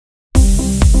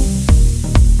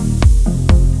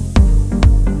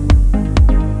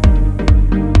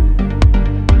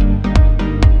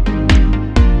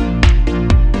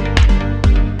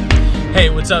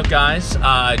What's up, guys?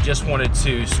 I just wanted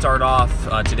to start off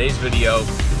today's video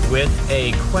with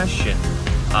a question.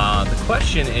 The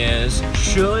question is,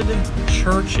 should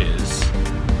churches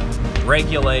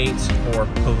regulate or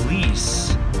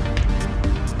police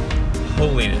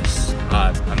holiness?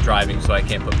 I'm driving, so I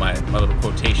can't put my little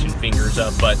quotation fingers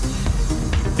up, but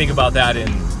think about that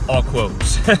in all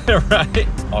quotes, right?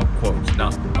 All quotes,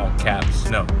 not all caps,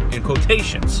 no, in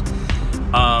quotations.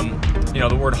 You know,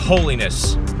 the word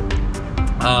holiness.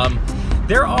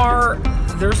 There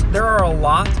are a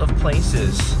lot of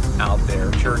places out there,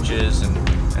 churches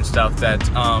and stuff, that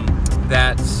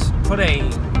put a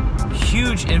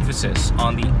huge emphasis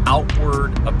on the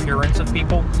outward appearance of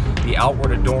people, the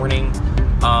outward adorning,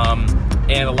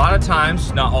 and a lot of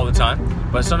times, not all the time,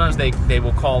 but sometimes they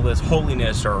will call this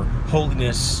holiness or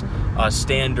holiness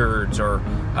standards, or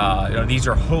you know, these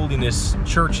are holiness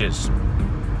churches.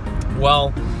 Well,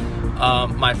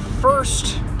 my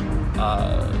first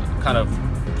kind of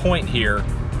point here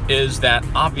is that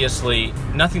obviously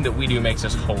nothing that we do makes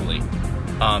us holy.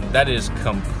 That is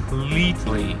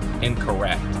completely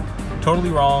incorrect,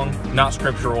 totally wrong, not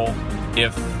scriptural.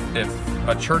 If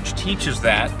a church teaches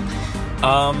that,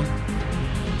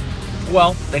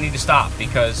 well, they need to stop,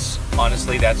 because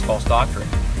honestly, that's false doctrine.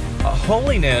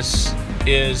 Holiness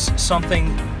is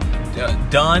something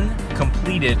done,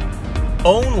 completed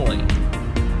only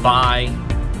by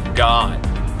God.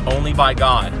 Only by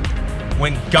God.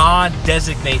 When God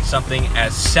designates something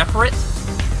as separate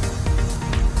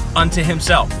unto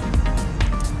himself.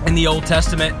 In the Old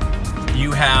Testament,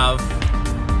 you have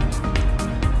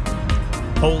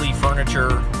holy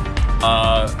furniture,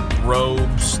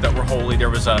 robes that were holy.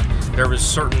 There was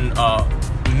certain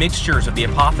mixtures of the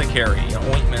apothecary,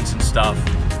 ointments and stuff,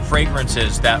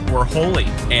 fragrances that were holy.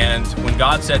 And when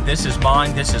God said, "This is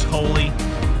mine, this is holy,"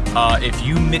 if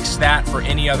you mix that for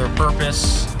any other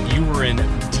purpose, you were in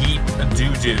deep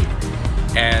doo-doo.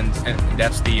 And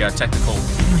that's the technical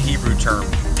Hebrew term,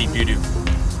 deep doo-doo.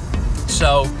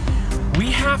 So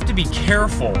we have to be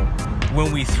careful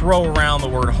when we throw around the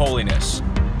word holiness.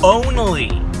 Only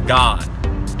God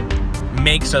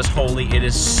makes us holy. It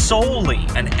is solely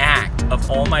an act of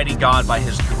Almighty God by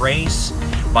His grace,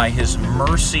 by His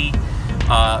mercy,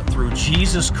 through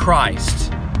Jesus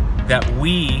Christ, that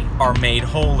we are made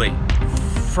holy.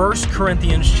 1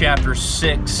 Corinthians chapter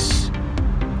 6,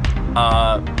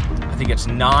 I think it's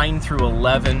 9 through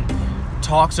 11,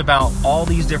 talks about all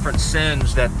these different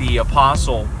sins that the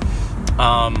apostle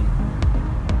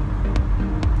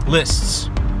lists,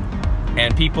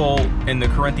 and people in the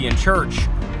Corinthian church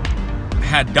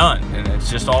had done. And it's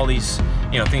just all these,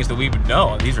 you know, things that we would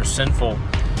know. These are sinful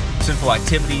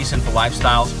activities, sinful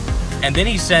lifestyles. And then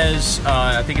he says,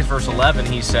 I think it's verse 11,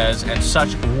 he says, "And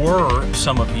such were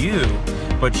some of you,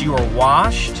 but you are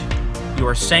washed, you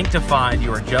are sanctified,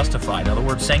 you are justified." Now, the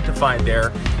word sanctified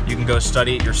there, you can go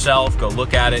study it yourself, go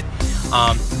look at it.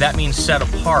 That means set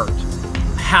apart.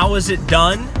 How is it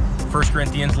done? 1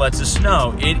 Corinthians lets us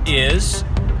know. It is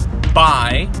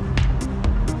by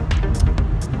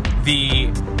the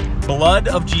blood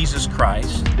of Jesus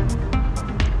Christ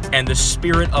and the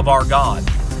Spirit of our God.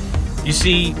 You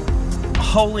see,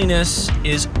 holiness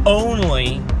is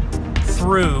only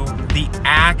through the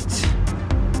act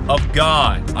of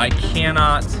God. I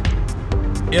cannot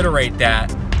iterate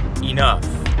that enough.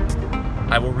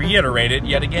 I will reiterate it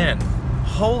yet again.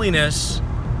 Holiness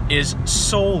is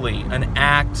solely an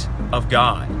act of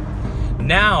God.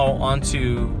 Now, on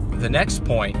to the next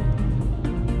point,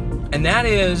 and that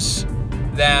is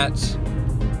that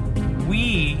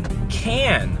we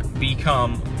can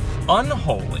become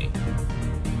unholy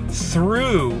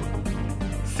through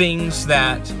things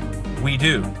that we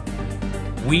do.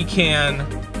 We can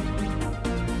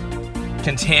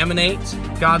contaminate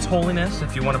God's holiness,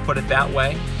 if you want to put it that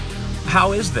way.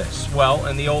 How is this? Well,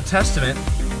 in the Old Testament,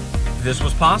 this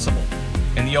was possible.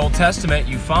 In the Old Testament,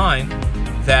 you find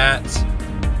that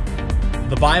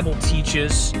the Bible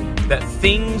teaches that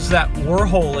things that were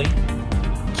holy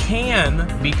can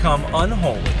become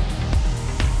unholy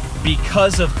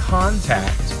because of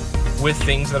contact with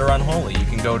things that are unholy. You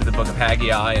can go to the book of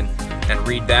Haggai and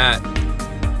read that.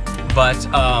 But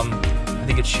I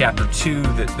think it's chapter 2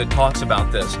 that talks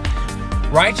about this.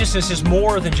 Righteousness is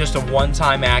more than just a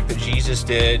one-time act that Jesus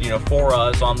did, you know, for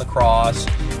us on the cross,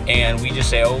 and we just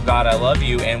say, "Oh God, I love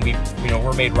you," and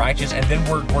we're made righteous, and then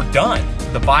we're done.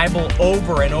 The Bible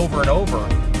over and over and over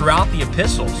throughout the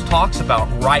epistles talks about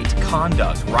right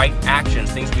conduct, right actions,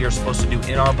 things we are supposed to do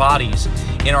in our bodies,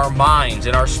 in our minds,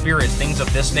 in our spirits, things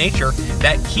of this nature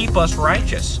that keep us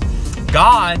righteous.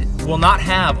 God will not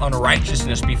have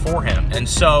unrighteousness before Him, and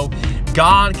so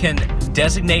God can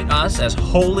designate us as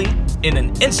holy in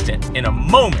an instant, in a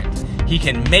moment, he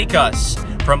can make us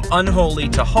from unholy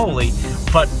to holy,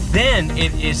 but then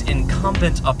it is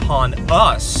incumbent upon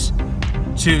us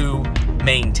to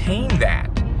maintain that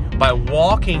by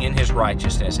walking in his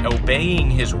righteousness, obeying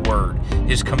his word,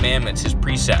 his commandments, his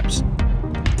precepts.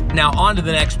 Now, on to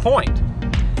the next point.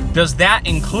 Does that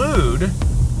include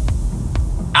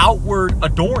outward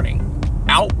adorning,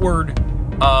 outward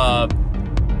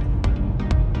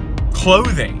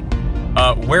clothing,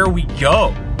 where we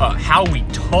go, how we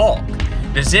talk?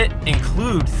 Does it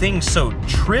include things so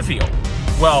trivial?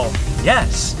 Well,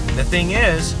 yes. The thing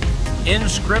is, in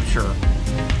Scripture,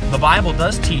 the Bible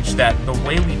does teach that the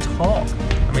way we talk,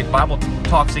 I mean, the Bible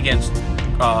talks against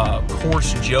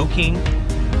coarse joking,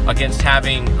 against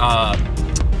having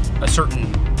a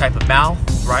certain type of mouth,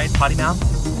 right? Potty mouth.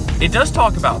 It does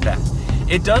talk about that.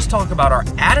 It does talk about our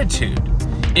attitude.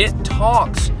 It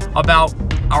talks about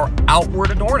our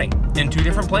outward adorning in two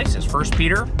different places. 1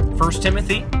 Peter, 1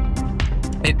 Timothy.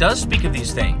 It does speak of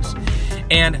these things.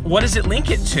 And what does it link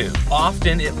it to?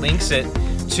 Often it links it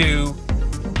to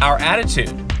our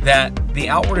attitude, that the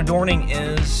outward adorning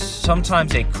is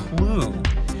sometimes a clue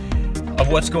of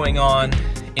what's going on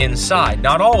inside.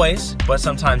 Not always, but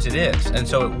sometimes it is. And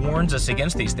so it warns us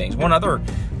against these things. One other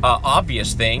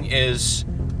obvious thing is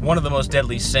one of the most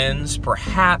deadly sins,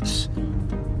 perhaps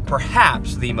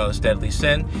the most deadly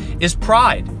sin, is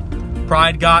pride.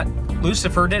 Pride got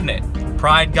Lucifer, didn't it?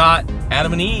 Pride got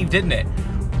Adam and Eve, didn't it?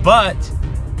 But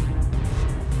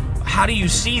how do you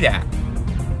see that?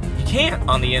 You can't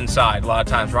on the inside a lot of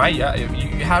times, right?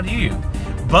 How do you?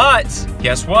 But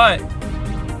guess what?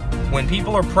 When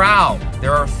people are proud,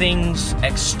 there are things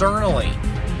externally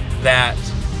that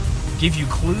give you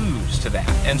clues to that.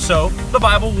 And so the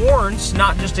Bible warns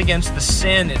not just against the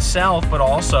sin itself, but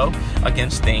also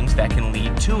against things that can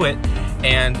lead to it,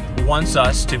 and wants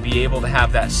us to be able to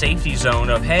have that safety zone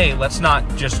of, hey, let's not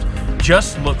just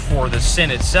look for the sin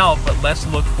itself, but let's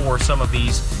look for some of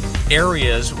these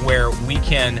areas where we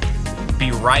can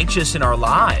be righteous in our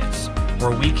lives,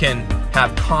 where we can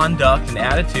have conduct and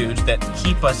attitudes that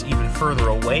keep us even further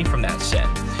away from that sin.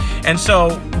 And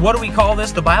so, what do we call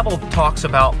this? The Bible talks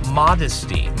about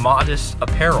modesty, modest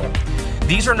apparel.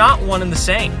 These are not one and the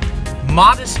same.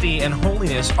 Modesty and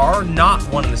holiness are not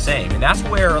one and the same. And that's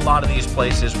where a lot of these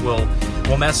places will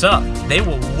mess up. They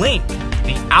will link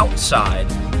the outside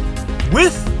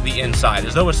with the inside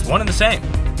as though it's one and the same.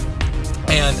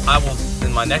 And I will,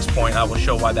 in my next point, I will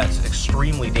show why that's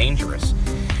extremely dangerous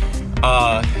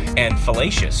and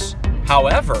fallacious.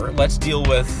 However, let's deal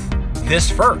with this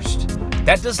first.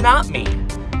 That does not mean,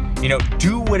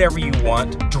 do whatever you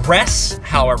want, dress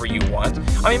however you want.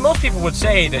 I mean, most people would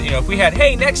say that, if we had,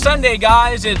 hey, next Sunday,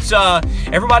 guys, it's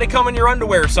everybody come in your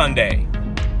underwear Sunday.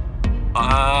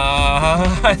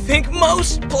 I think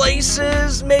most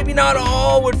places, maybe not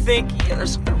all, would think,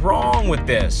 there's something wrong with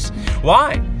this.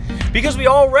 Why? Because we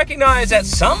all recognize at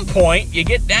some point you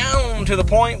get down to the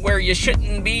point where you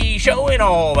shouldn't be showing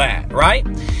all that, right?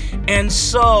 And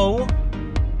so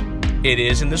it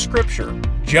is in the Scripture.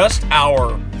 Just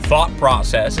our thought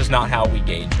process is not how we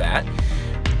gauge that.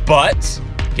 But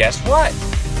guess what?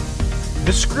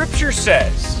 The Scripture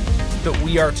says that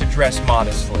we are to dress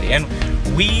modestly, and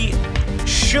we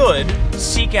should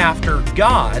seek after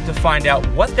God to find out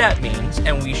what that means,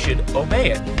 and we should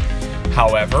obey it.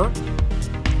 However,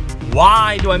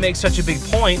 why do I make such a big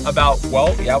point about,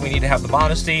 well, yeah, we need to have the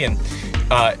modesty, and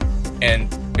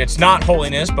it's not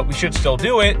holiness, but we should still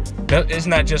do it? Isn't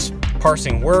that just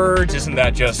parsing words? Isn't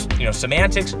that just,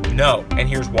 semantics? No, and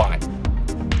here's why.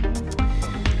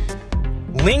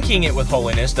 Linking it with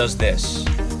holiness does this.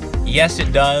 Yes,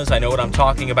 it does. I know what I'm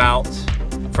talking about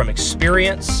from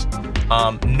experience,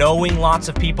 knowing lots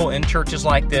of people in churches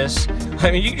like this.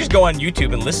 I mean, you can just go on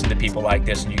YouTube and listen to people like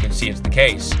this, and you can see it's the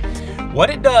case. What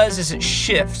it does is it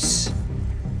shifts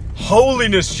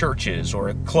holiness churches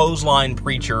or clothesline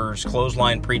preachers,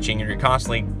 clothesline preaching, and you're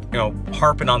constantly,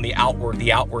 harping on the outward,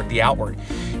 the outward, the outward.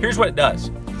 Here's what it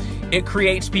does. It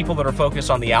creates people that are focused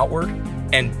on the outward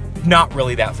and not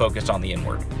really that focused on the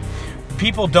inward.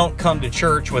 People don't come to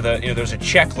church with there's a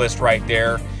checklist right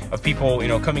there of people,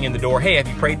 coming in the door. Hey, have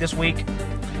you prayed this week?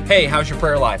 Hey, how's your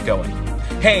prayer life going?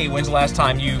 Hey, when's the last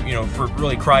time you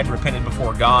really cried and repented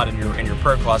before God in your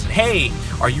prayer closet? Hey,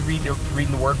 are you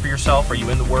reading the Word for yourself? Are you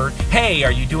in the Word? Hey,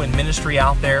 are you doing ministry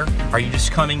out there? Are you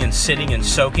just coming and sitting and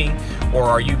soaking? Or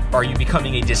are you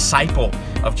becoming a disciple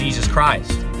of Jesus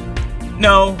Christ?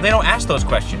 No, they don't ask those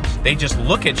questions. They just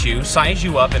look at you, size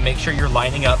you up, and make sure you're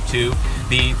lining up to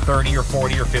the 30 or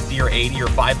 40 or 50 or 80 or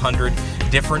 500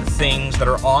 different things that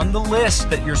are on the list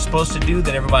that you're supposed to do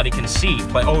that everybody can see.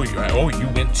 Like, oh, you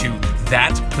went to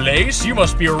that place? You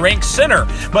must be a rank sinner.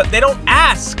 But they don't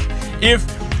ask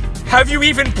have you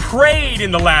even prayed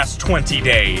in the last 20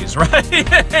 days, right?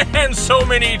 And so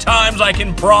many times I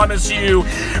can promise you,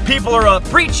 people are up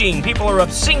preaching, people are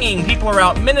up singing, people are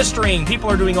out ministering, people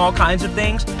are doing all kinds of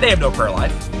things. They have no prayer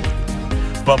life.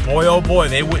 But boy, oh boy,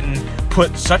 they wouldn't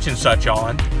put such and such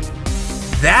on.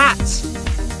 That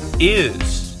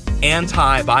is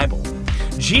anti-Bible.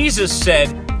 Jesus said,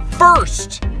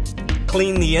 first,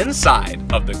 clean the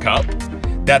inside of the cup,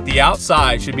 that the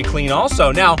outside should be clean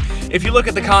also. Now, if you look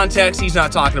at the context, he's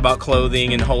not talking about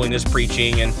clothing and holiness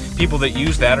preaching, and people that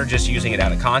use that are just using it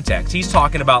out of context. He's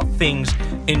talking about things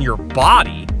in your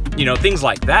body, things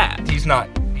like that. He's not,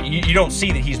 you don't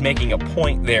see that he's making a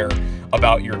point there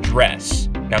about your dress.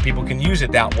 Now, people can use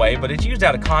it that way, but it's used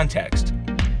out of context.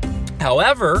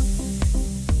 However,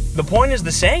 the point is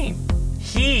the same.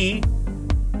 He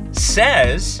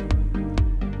says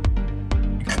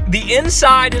the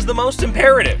inside is the most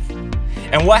imperative.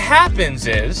 And what happens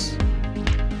is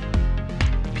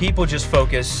people just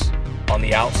focus on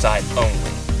the outside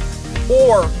only,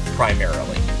 or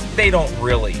primarily. They don't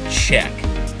really check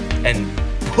and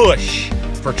push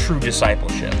for true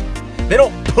discipleship. They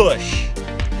don't push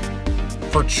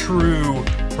for true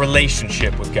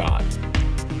relationship with God.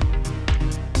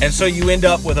 And so you end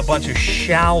up with a bunch of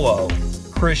shallow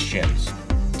Christians,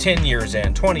 10 years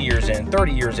in, 20 years in,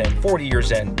 30 years in, 40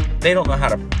 years in. They don't know how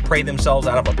to pray themselves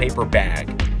out of a paper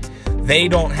bag. They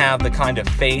don't have the kind of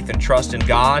faith and trust in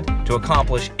God to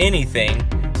accomplish anything,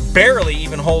 barely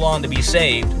even hold on to be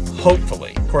saved,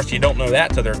 hopefully. Of course, you don't know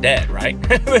that till they're dead, right?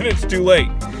 Then it's too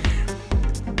late.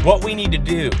 What we need to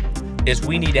do is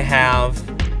we need to have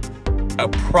a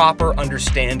proper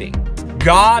understanding.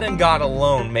 God and God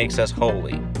alone makes us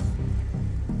holy.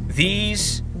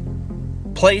 These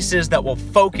places that will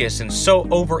focus and so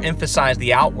overemphasize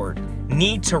the outward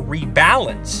need to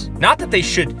rebalance. Not that they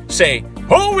should say,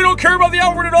 oh, we don't care about the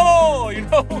outward at all,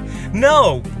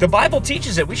 No, the Bible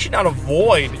teaches that we should not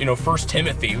avoid, 1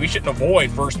 Timothy. We shouldn't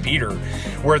avoid 1 Peter,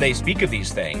 where they speak of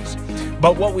these things.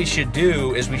 But what we should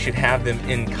do is we should have them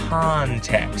in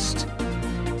context.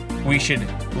 We should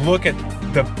look at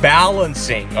the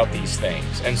balancing of these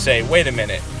things and say, wait a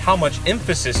minute, how much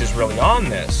emphasis is really on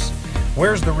this?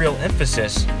 Where's the real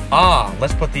emphasis?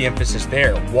 Let's put the emphasis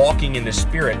there. Walking in the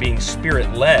Spirit, being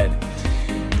Spirit-led.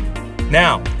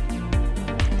 Now,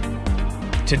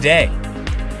 today,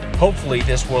 hopefully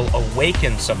this will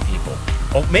awaken some people.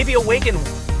 Oh, maybe awaken,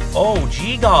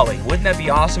 gee golly, wouldn't that be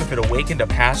awesome if it awakened a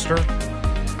pastor?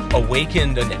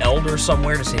 Awakened an elder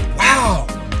somewhere to say, wow,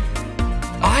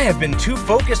 I have been too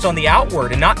focused on the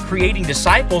outward and not creating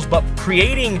disciples, but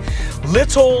creating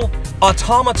little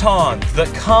automatons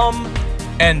that come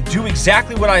and do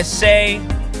exactly what I say,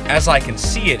 as I can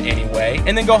see it anyway,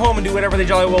 and then go home and do whatever they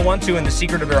jolly well want to in the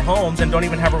secret of their homes and don't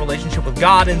even have a relationship with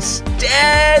God.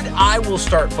 Instead, I will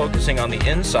start focusing on the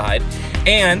inside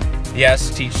and, yes,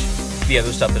 teach the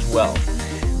other stuff as well.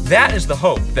 That is the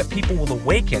hope, that people will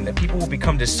awaken, that people will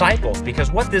become disciples,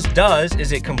 because what this does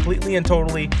is it completely and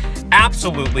totally,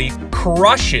 absolutely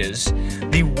crushes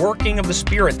the working of the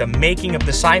Spirit, the making of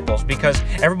disciples, because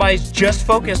everybody's just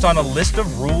focused on a list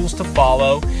of rules to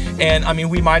follow. And I mean,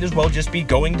 we might as well just be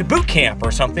going to boot camp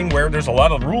or something where there's a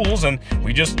lot of rules and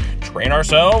we just train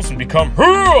ourselves and become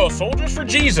soldiers for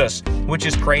Jesus, which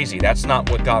is crazy. That's not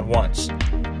what God wants.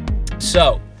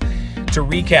 So, to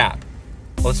recap,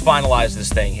 let's finalize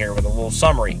this thing here with a little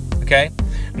summary, okay?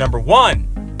 Number one,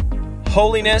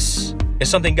 holiness is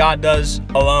something God does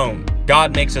alone.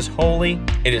 God makes us holy.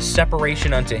 It is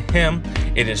separation unto Him.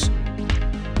 It is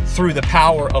through the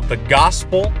power of the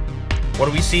gospel. What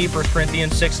do we see? 1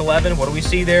 Corinthians 6:11. What do we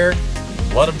see there?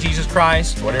 Blood of Jesus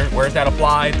Christ. Where is that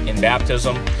applied? In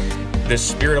baptism. The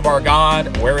Spirit of our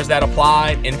God. Where is that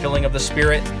applied? Infilling of the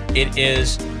Spirit. It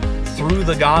is through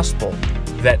the gospel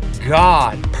that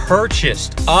God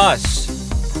purchased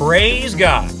us. Praise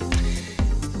God.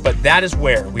 But that is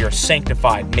where we are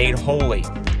sanctified, made holy.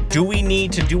 Do we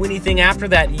need to do anything after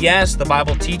that? Yes, the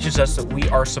Bible teaches us that we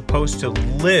are supposed to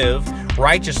live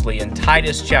righteously. In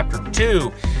Titus chapter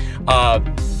 2,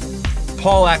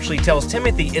 Paul actually tells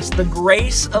Timothy, it's the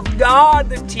grace of God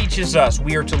that teaches us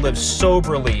we are to live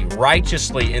soberly,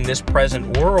 righteously in this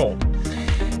present world.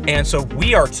 And so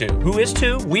we are to. Who is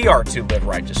to? We are to live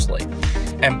righteously.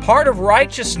 And part of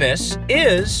righteousness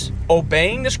is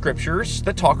obeying the scriptures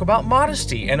that talk about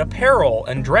modesty and apparel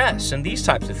and dress and these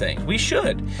types of things. We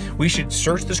should. We should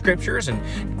search the scriptures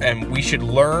and we should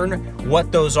learn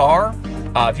what those are.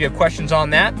 If you have questions on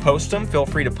that, post them. Feel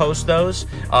free to post those.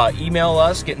 Email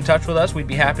us, get in touch with us. We'd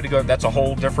be happy to go. That's a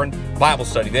whole different Bible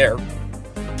study there.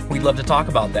 We'd love to talk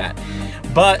about that.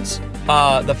 But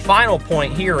the final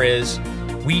point here is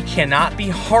we cannot be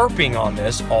harping on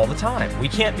this all the time. We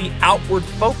can't be outward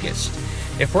focused.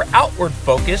 If we're outward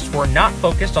focused, we're not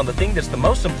focused on the thing that's the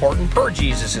most important per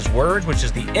Jesus' words, which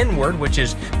is the inward, which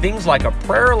is things like a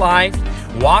prayer life,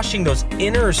 washing those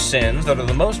inner sins that are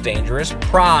the most dangerous,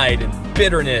 pride and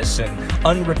bitterness and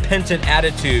unrepentant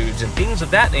attitudes and things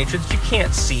of that nature that you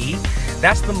can't see.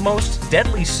 That's the most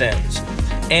deadly sins.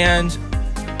 And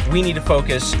we need to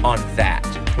focus on that.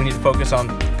 We need to focus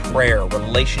on prayer,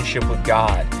 relationship with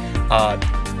God,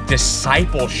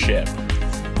 discipleship,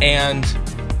 and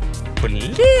put a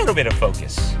little bit of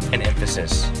focus and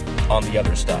emphasis on the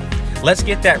other stuff. Let's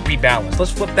get that rebalanced.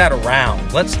 Let's flip that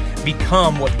around. Let's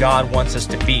become what God wants us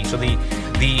to be. So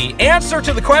the answer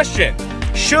to the question,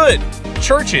 should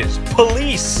churches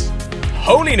police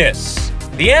holiness?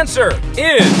 The answer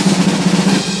is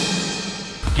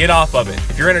get off of it.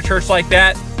 If you're in a church like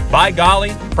that, by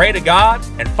golly, pray to God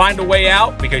and find a way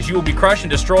out, because you will be crushed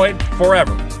and destroyed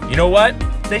forever. You know what?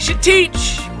 They should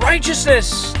teach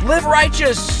righteousness. Live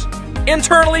righteous.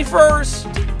 Internally first.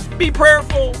 Be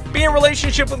prayerful. Be in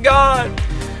relationship with God.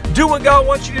 Do what God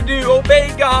wants you to do.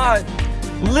 Obey God.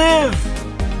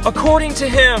 Live according to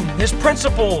Him, His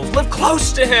principles. Live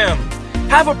close to Him.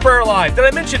 Have a prayer life. Did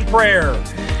I mention prayer?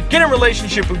 Get in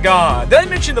relationship with God. Did I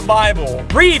mention the Bible?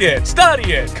 Read it.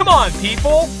 Study it. Come on,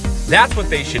 people. That's what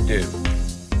they should do.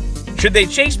 Should they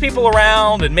chase people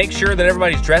around and make sure that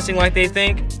everybody's dressing like they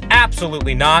think?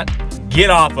 Absolutely not. Get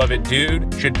off of it,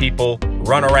 dude. Should people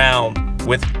run around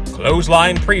with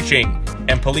clothesline preaching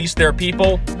and police their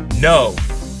people? No.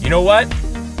 You know what?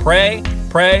 Pray,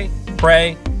 pray,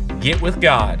 pray. Get with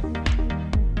God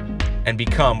and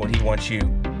become what He wants you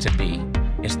to be.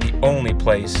 It's the only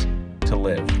place to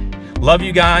live. Love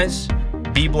you guys.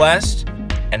 Be blessed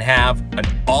and have an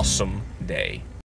awesome day.